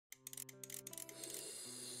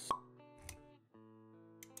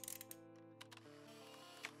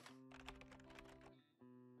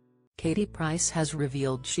Katie Price has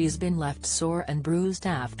revealed she's been left sore and bruised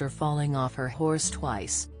after falling off her horse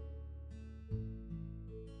twice.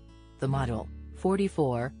 The model,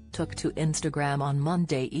 44, took to Instagram on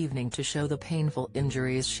Monday evening to show the painful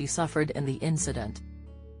injuries she suffered in the incident.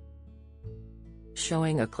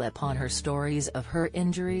 Showing a clip on her stories of her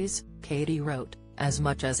injuries, Katie wrote, "As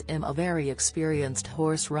much as I'm a very experienced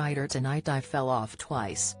horse rider, tonight I fell off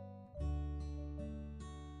twice.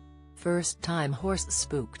 First time horse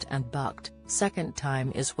spooked and bucked, second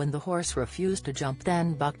time is when the horse refused to jump,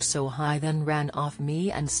 then bucked so high, then ran off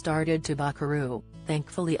me and started to buckaroo.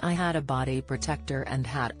 Thankfully I had a body protector and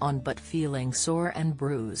hat on, but feeling sore and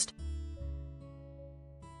bruised."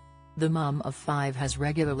 The mum of 5 has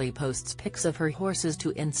regularly posts pics of her horses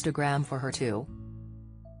to Instagram for her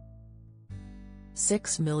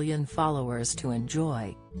 2.6 million followers to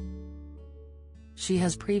enjoy. She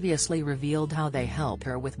has previously revealed how they help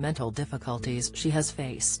her with mental difficulties she has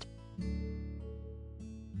faced.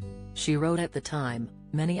 She wrote at the time,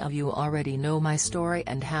 "Many of you already know my story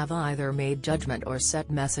and have either made judgment or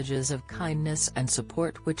set messages of kindness and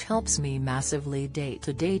support, which helps me massively day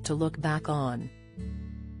to day to look back on.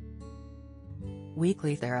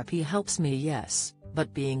 Weekly therapy helps me, yes,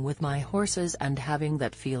 but being with my horses and having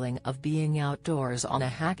that feeling of being outdoors on a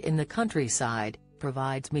hack in the countryside,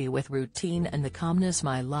 provides me with routine and the calmness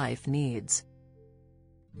my life needs.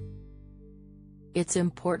 It's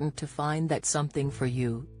important to find that something for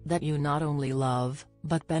you, that you not only love,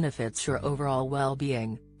 but benefits your overall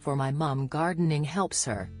well-being. For my mum, gardening helps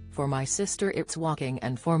her, for my sister it's walking,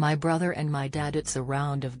 and for my brother and my dad it's a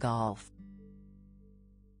round of golf.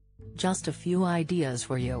 Just a few ideas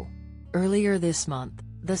for you." Earlier this month,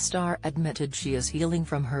 the star admitted she is healing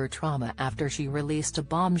from her trauma after she released a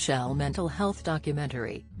bombshell mental health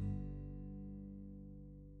documentary.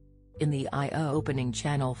 In the eye-opening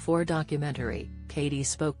Channel 4 documentary, Katie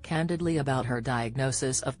spoke candidly about her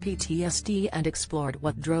diagnosis of PTSD and explored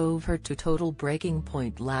what drove her to total breaking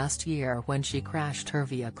point last year when she crashed her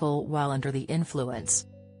vehicle while under the influence.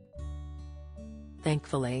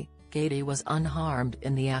 Thankfully, Katie was unharmed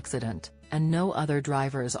in the accident, and no other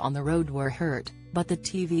drivers on the road were hurt, but the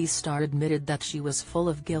TV star admitted that she was full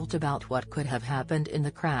of guilt about what could have happened in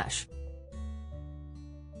the crash.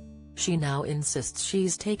 She now insists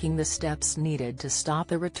she's taking the steps needed to stop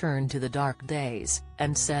the return to the dark days,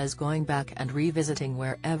 and says going back and revisiting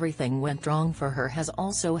where everything went wrong for her has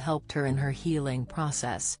also helped her in her healing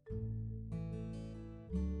process.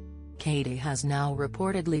 Katie has now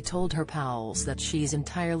reportedly told her pals that she's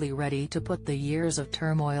entirely ready to put the years of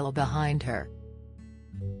turmoil behind her.